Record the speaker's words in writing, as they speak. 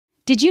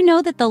Did you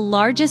know that the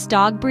largest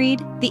dog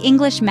breed, the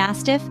English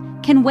Mastiff,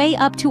 can weigh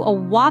up to a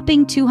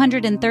whopping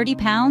 230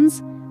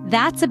 pounds?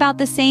 That's about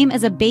the same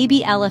as a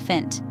baby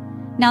elephant.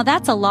 Now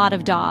that's a lot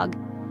of dog.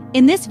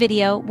 In this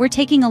video, we're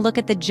taking a look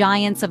at the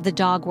giants of the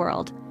dog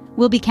world.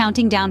 We'll be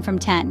counting down from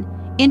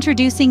 10,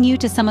 introducing you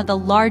to some of the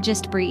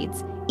largest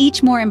breeds,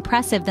 each more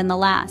impressive than the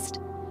last.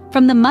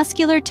 From the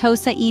muscular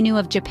Tosa Inu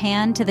of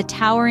Japan to the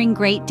towering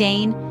Great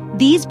Dane,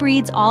 these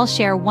breeds all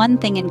share one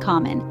thing in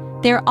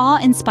common: their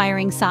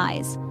awe-inspiring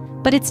size.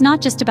 But it's not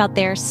just about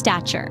their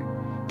stature.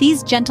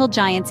 These gentle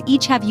giants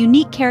each have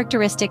unique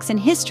characteristics and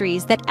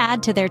histories that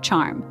add to their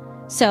charm.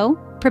 So,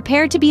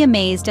 prepare to be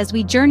amazed as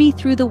we journey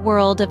through the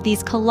world of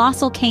these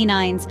colossal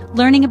canines,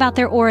 learning about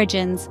their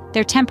origins,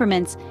 their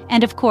temperaments,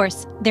 and of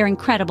course, their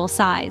incredible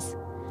size.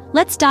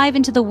 Let's dive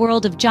into the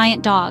world of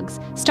giant dogs,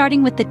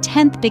 starting with the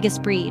 10th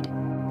biggest breed.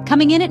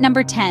 Coming in at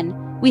number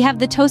 10, we have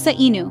the Tosa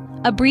Inu,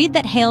 a breed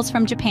that hails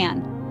from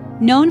Japan.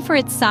 Known for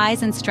its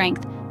size and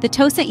strength, the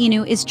Tosa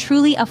Inu is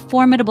truly a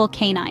formidable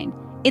canine.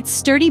 Its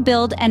sturdy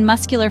build and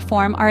muscular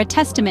form are a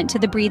testament to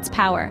the breed's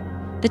power.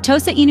 The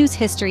Tosa Inu's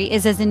history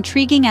is as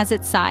intriguing as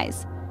its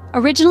size.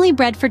 Originally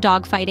bred for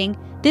dogfighting,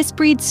 this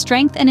breed's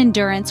strength and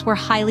endurance were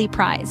highly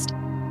prized.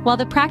 While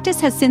the practice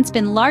has since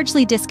been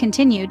largely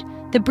discontinued,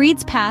 the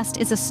breed's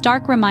past is a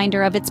stark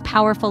reminder of its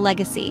powerful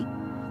legacy.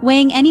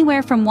 Weighing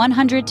anywhere from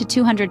 100 to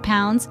 200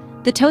 pounds,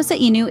 the Tosa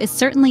Inu is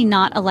certainly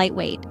not a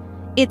lightweight.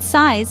 Its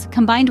size,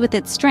 combined with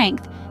its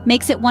strength,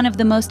 makes it one of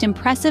the most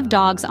impressive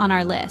dogs on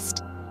our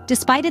list.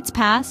 Despite its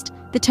past,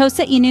 the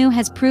Tosa Inu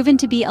has proven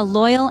to be a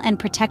loyal and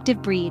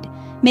protective breed,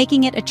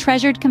 making it a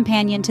treasured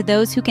companion to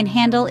those who can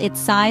handle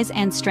its size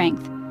and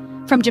strength.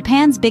 From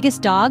Japan's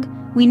biggest dog,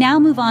 we now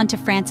move on to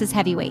France's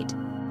heavyweight.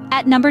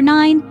 At number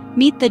 9,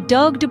 meet the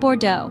Dogue de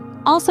Bordeaux,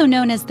 also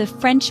known as the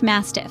French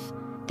Mastiff.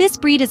 This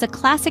breed is a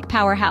classic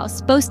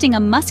powerhouse, boasting a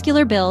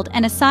muscular build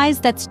and a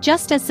size that's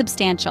just as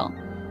substantial.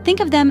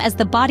 Think of them as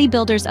the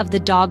bodybuilders of the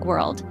dog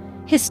world.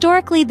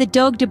 Historically, the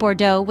Dogue de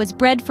Bordeaux was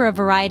bred for a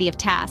variety of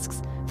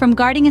tasks, from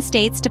guarding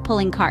estates to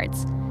pulling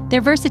carts.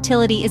 Their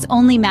versatility is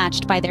only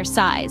matched by their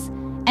size.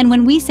 And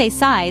when we say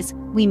size,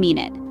 we mean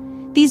it.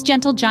 These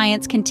gentle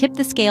giants can tip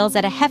the scales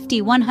at a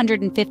hefty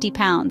 150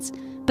 pounds,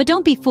 but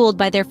don't be fooled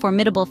by their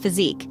formidable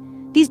physique.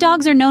 These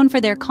dogs are known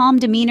for their calm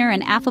demeanor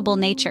and affable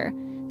nature.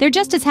 They're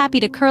just as happy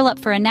to curl up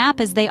for a nap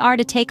as they are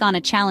to take on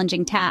a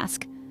challenging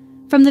task.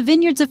 From the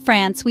vineyards of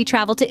France, we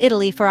travel to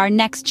Italy for our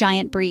next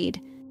giant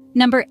breed.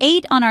 Number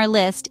 8 on our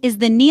list is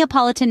the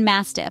Neapolitan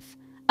Mastiff,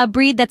 a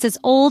breed that's as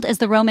old as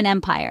the Roman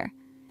Empire.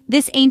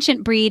 This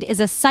ancient breed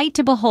is a sight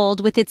to behold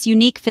with its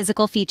unique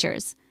physical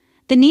features.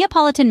 The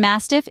Neapolitan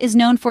Mastiff is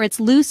known for its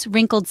loose,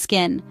 wrinkled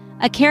skin,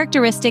 a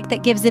characteristic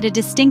that gives it a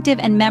distinctive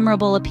and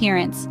memorable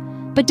appearance.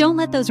 But don't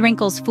let those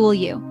wrinkles fool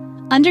you.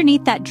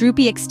 Underneath that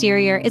droopy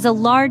exterior is a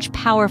large,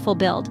 powerful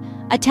build,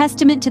 a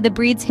testament to the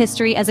breed's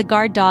history as a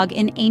guard dog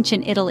in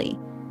ancient Italy.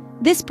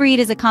 This breed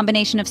is a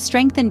combination of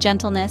strength and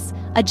gentleness,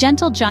 a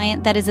gentle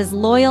giant that is as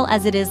loyal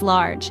as it is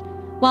large.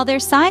 While their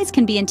size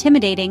can be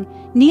intimidating,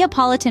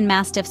 Neapolitan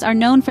Mastiffs are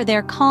known for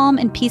their calm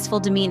and peaceful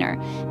demeanor,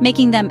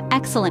 making them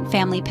excellent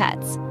family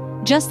pets.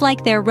 Just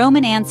like their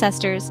Roman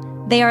ancestors,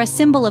 they are a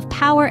symbol of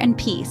power and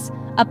peace,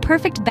 a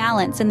perfect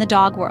balance in the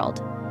dog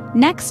world.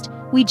 Next,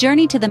 we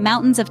journey to the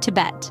mountains of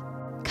Tibet.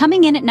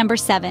 Coming in at number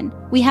 7,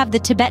 we have the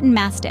Tibetan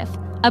Mastiff,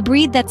 a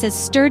breed that's as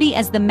sturdy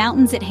as the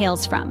mountains it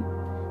hails from.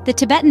 The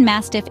Tibetan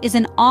Mastiff is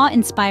an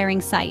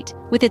awe-inspiring sight,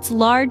 with its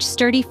large,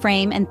 sturdy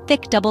frame and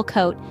thick double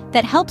coat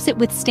that helps it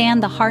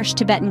withstand the harsh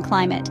Tibetan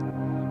climate.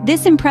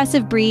 This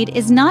impressive breed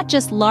is not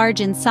just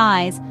large in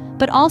size,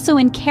 but also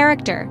in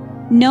character,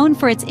 known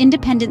for its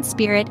independent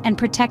spirit and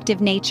protective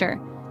nature.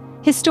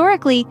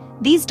 Historically,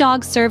 these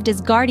dogs served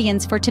as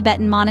guardians for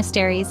Tibetan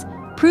monasteries,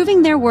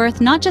 proving their worth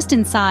not just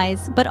in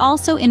size, but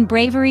also in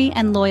bravery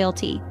and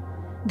loyalty.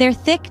 Their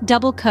thick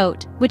double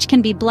coat, which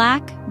can be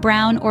black,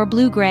 brown, or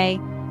blue-gray,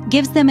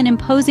 gives them an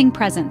imposing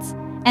presence,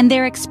 and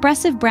their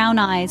expressive brown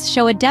eyes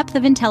show a depth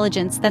of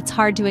intelligence that's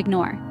hard to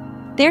ignore.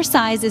 Their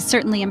size is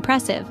certainly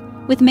impressive,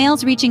 with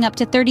males reaching up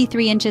to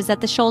 33 inches at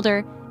the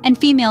shoulder and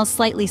females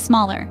slightly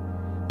smaller.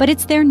 But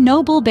it's their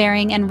noble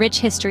bearing and rich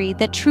history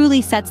that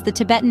truly sets the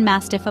Tibetan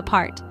Mastiff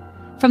apart.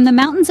 From the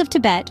mountains of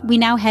Tibet, we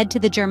now head to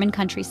the German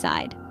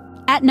countryside.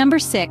 At number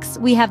 6,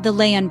 we have the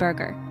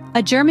Leonberger,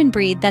 a German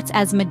breed that's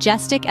as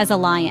majestic as a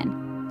lion.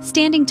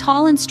 Standing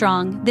tall and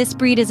strong, this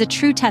breed is a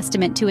true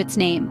testament to its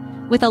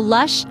name, with a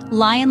lush,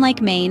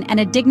 lion-like mane and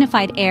a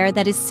dignified air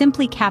that is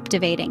simply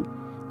captivating.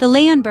 The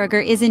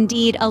Leonberger is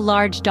indeed a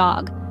large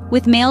dog,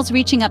 with males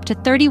reaching up to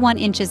 31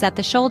 inches at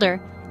the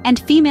shoulder and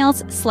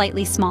females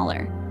slightly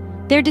smaller.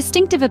 Their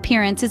distinctive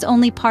appearance is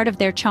only part of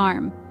their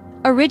charm.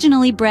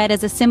 Originally bred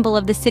as a symbol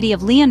of the city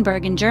of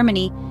Leonberg in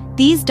Germany,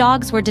 these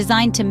dogs were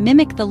designed to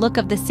mimic the look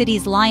of the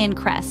city's lion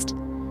crest.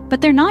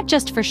 But they're not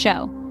just for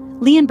show.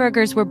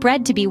 Leonbergers were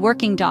bred to be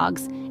working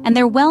dogs, and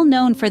they're well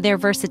known for their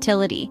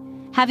versatility,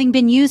 having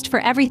been used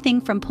for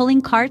everything from pulling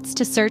carts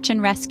to search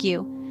and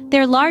rescue.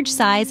 Their large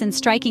size and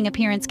striking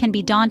appearance can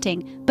be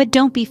daunting, but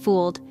don't be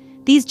fooled.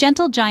 These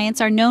gentle giants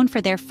are known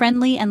for their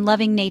friendly and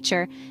loving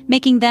nature,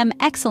 making them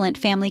excellent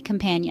family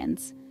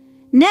companions.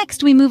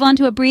 Next, we move on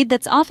to a breed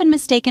that's often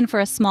mistaken for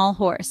a small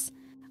horse.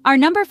 Our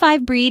number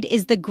 5 breed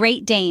is the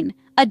Great Dane,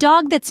 a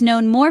dog that's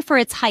known more for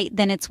its height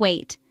than its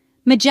weight.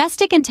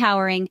 Majestic and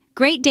towering,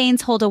 Great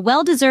Danes hold a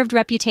well-deserved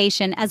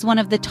reputation as one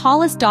of the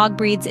tallest dog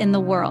breeds in the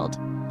world.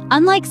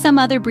 Unlike some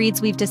other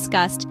breeds we've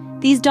discussed,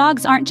 these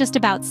dogs aren't just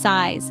about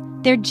size.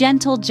 They're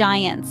gentle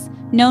giants,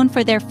 known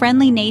for their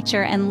friendly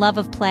nature and love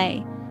of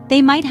play.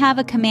 They might have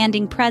a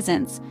commanding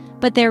presence,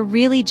 but they're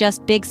really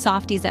just big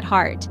softies at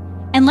heart.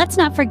 And let's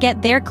not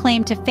forget their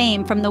claim to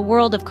fame from the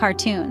world of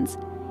cartoons.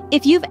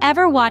 If you've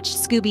ever watched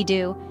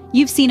Scooby-Doo,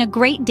 you've seen a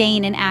Great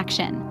Dane in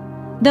action.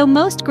 Though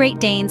most Great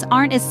Danes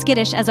aren't as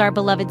skittish as our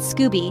beloved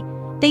Scooby,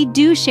 they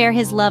do share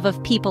his love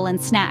of people and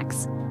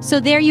snacks.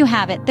 So there you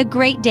have it, the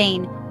Great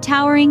Dane,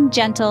 towering,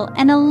 gentle,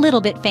 and a little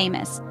bit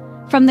famous.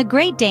 From the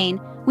Great Dane,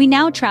 we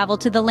now travel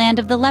to the land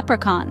of the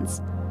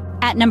leprechauns.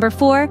 At number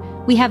 4,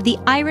 we have the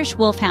Irish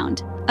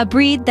Wolfhound, a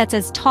breed that's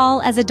as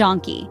tall as a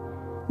donkey.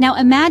 Now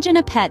imagine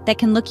a pet that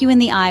can look you in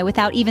the eye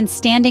without even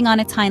standing on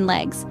its hind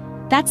legs.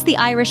 That's the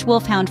Irish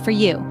Wolfhound for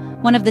you,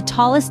 one of the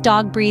tallest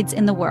dog breeds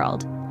in the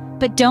world.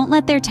 But don't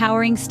let their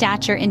towering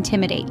stature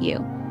intimidate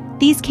you.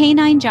 These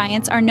canine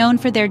giants are known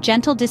for their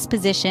gentle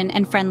disposition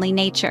and friendly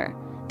nature.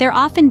 They're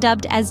often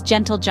dubbed as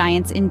gentle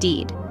giants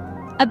indeed.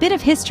 A bit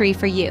of history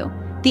for you.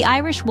 The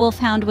Irish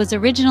Wolfhound was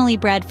originally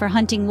bred for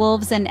hunting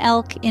wolves and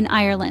elk in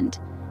Ireland.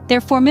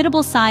 Their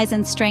formidable size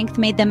and strength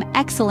made them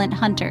excellent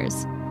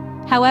hunters.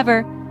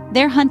 However,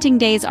 their hunting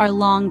days are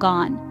long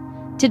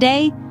gone.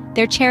 Today,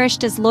 they're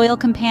cherished as loyal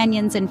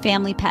companions and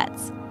family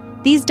pets.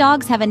 These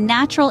dogs have a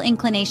natural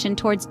inclination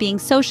towards being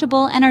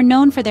sociable and are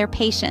known for their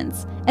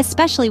patience,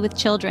 especially with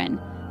children.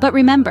 But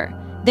remember,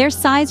 their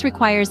size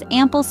requires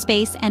ample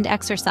space and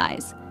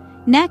exercise.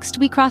 Next,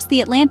 we cross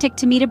the Atlantic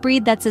to meet a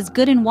breed that's as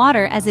good in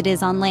water as it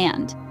is on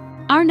land.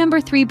 Our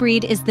number 3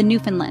 breed is the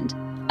Newfoundland,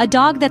 a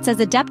dog that's as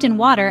adept in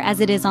water as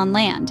it is on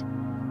land.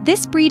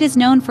 This breed is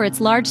known for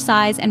its large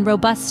size and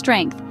robust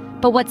strength,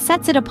 but what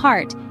sets it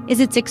apart is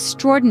its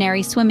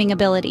extraordinary swimming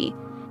ability.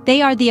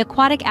 They are the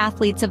aquatic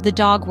athletes of the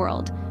dog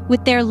world,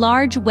 with their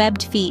large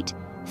webbed feet,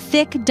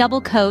 thick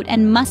double coat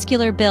and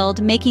muscular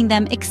build making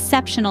them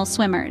exceptional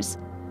swimmers.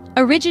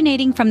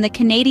 Originating from the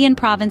Canadian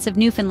province of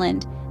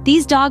Newfoundland,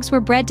 these dogs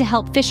were bred to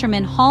help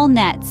fishermen haul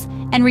nets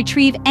and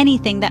retrieve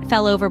anything that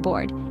fell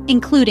overboard,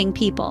 including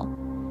people.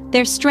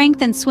 Their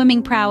strength and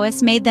swimming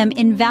prowess made them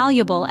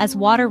invaluable as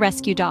water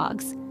rescue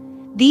dogs.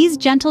 These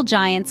gentle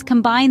giants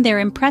combine their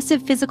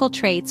impressive physical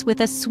traits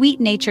with a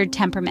sweet-natured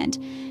temperament,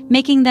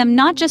 making them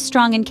not just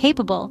strong and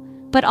capable,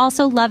 but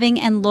also loving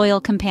and loyal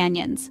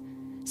companions.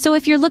 So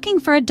if you're looking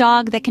for a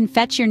dog that can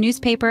fetch your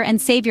newspaper and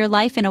save your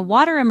life in a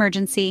water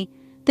emergency,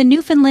 the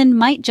Newfoundland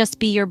might just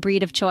be your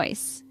breed of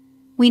choice.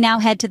 We now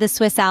head to the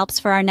Swiss Alps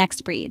for our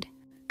next breed.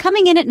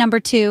 Coming in at number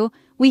 2,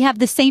 we have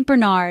the Saint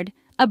Bernard,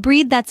 a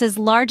breed that's as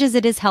large as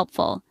it is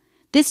helpful.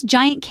 This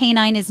giant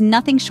canine is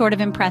nothing short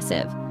of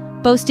impressive,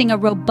 boasting a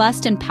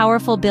robust and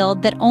powerful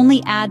build that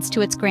only adds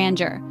to its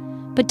grandeur.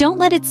 But don't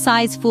let its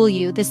size fool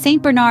you. The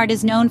Saint Bernard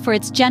is known for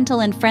its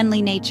gentle and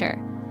friendly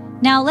nature.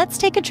 Now let's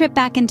take a trip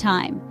back in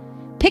time.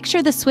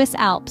 Picture the Swiss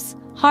Alps,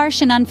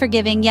 harsh and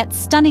unforgiving yet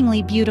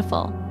stunningly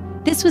beautiful.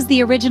 This was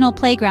the original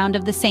playground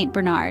of the Saint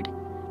Bernard.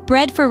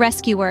 Bred for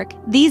rescue work,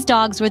 these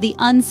dogs were the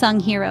unsung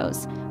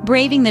heroes,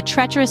 braving the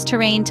treacherous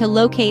terrain to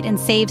locate and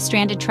save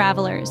stranded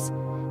travelers.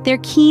 Their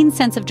keen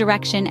sense of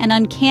direction and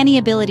uncanny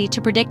ability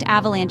to predict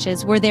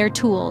avalanches were their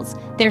tools,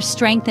 their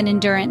strength and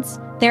endurance,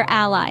 their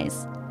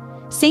allies.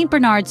 Saint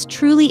Bernards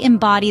truly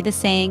embody the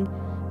saying,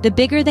 "The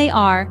bigger they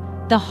are,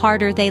 the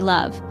harder they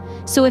love."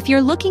 So if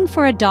you're looking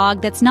for a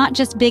dog that's not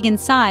just big in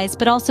size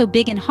but also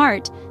big in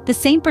heart, the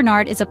Saint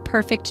Bernard is a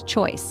perfect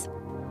choice.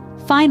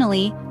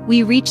 Finally,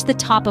 we reach the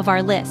top of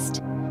our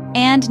list.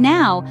 And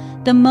now,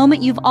 the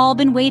moment you've all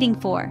been waiting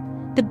for,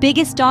 the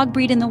biggest dog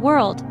breed in the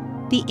world,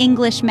 the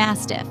English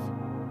Mastiff.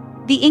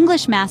 The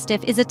English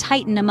Mastiff is a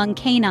titan among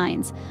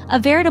canines, a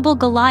veritable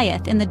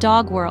Goliath in the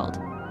dog world.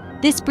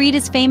 This breed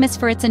is famous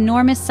for its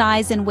enormous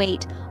size and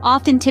weight,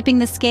 often tipping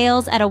the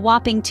scales at a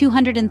whopping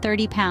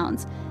 230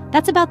 pounds.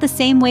 That's about the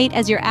same weight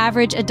as your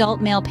average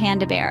adult male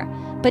panda bear,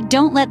 but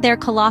don't let their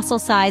colossal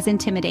size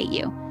intimidate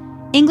you.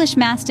 English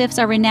Mastiffs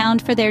are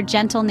renowned for their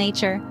gentle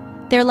nature.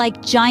 They're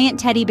like giant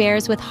teddy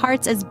bears with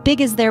hearts as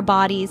big as their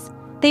bodies.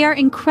 They are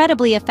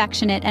incredibly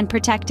affectionate and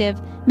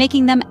protective,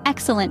 making them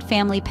excellent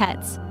family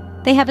pets.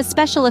 They have a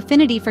special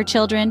affinity for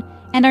children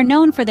and are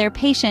known for their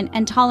patient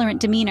and tolerant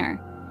demeanor.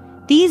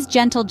 These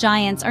gentle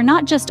giants are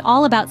not just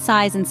all about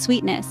size and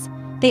sweetness,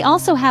 they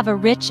also have a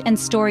rich and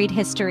storied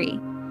history.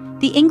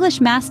 The English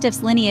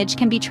Mastiff's lineage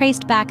can be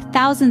traced back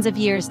thousands of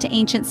years to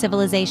ancient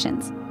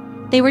civilizations.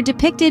 They were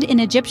depicted in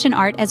Egyptian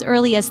art as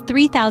early as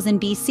 3000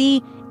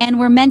 BC and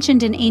were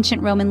mentioned in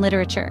ancient Roman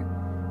literature.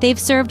 They've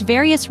served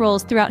various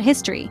roles throughout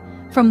history,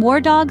 from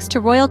war dogs to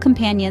royal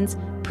companions,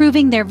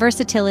 proving their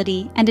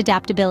versatility and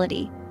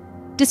adaptability.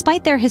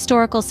 Despite their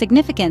historical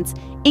significance,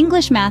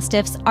 English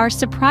Mastiffs are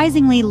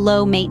surprisingly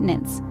low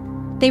maintenance.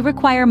 They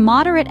require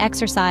moderate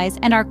exercise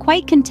and are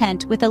quite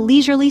content with a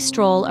leisurely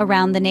stroll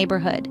around the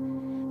neighborhood.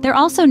 They're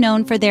also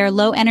known for their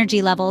low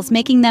energy levels,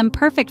 making them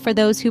perfect for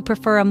those who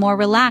prefer a more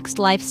relaxed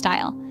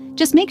lifestyle.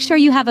 Just make sure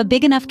you have a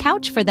big enough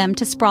couch for them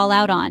to sprawl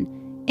out on.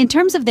 In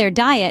terms of their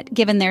diet,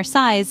 given their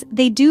size,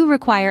 they do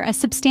require a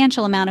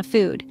substantial amount of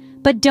food.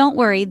 But don't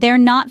worry, they're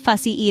not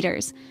fussy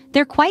eaters.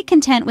 They're quite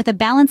content with a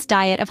balanced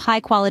diet of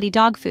high-quality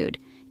dog food.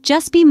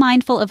 Just be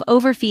mindful of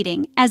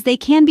overfeeding, as they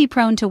can be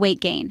prone to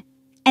weight gain.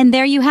 And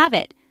there you have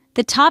it,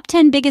 the top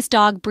 10 biggest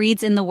dog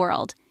breeds in the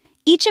world.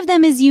 Each of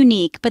them is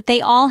unique, but they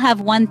all have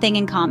one thing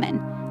in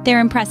common: their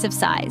impressive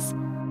size.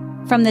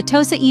 From the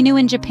Tosa Inu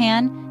in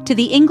Japan to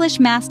the English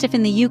Mastiff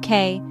in the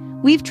UK,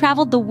 we've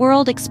traveled the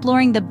world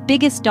exploring the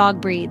biggest dog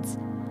breeds.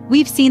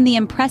 We've seen the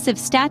impressive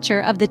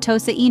stature of the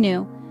Tosa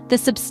Inu, the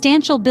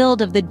substantial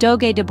build of the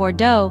Dogue de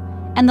Bordeaux,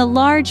 and the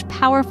large,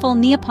 powerful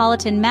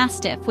Neapolitan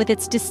Mastiff with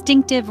its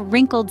distinctive,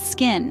 wrinkled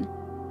skin.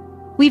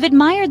 We've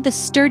admired the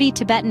sturdy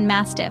Tibetan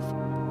Mastiff,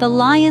 the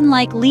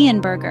lion-like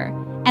Leonberger,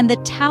 and the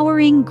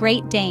towering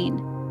Great Dane.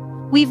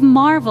 We've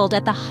marveled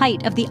at the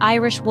height of the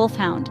Irish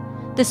Wolfhound,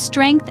 the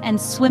strength and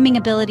swimming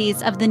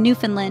abilities of the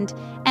Newfoundland,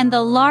 and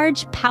the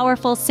large,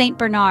 powerful Saint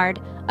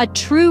Bernard, a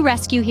true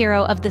rescue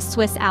hero of the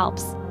Swiss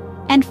Alps.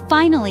 And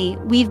finally,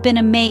 we've been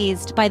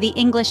amazed by the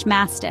English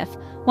Mastiff,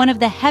 one of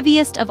the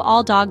heaviest of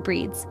all dog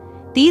breeds.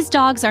 These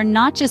dogs are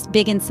not just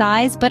big in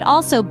size, but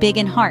also big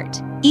in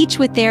heart, each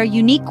with their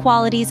unique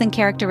qualities and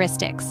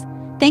characteristics.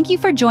 Thank you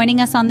for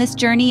joining us on this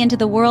journey into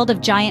the world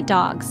of giant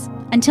dogs.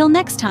 Until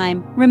next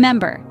time,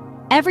 remember,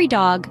 every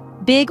dog,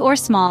 big or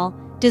small,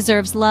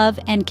 deserves love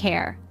and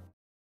care.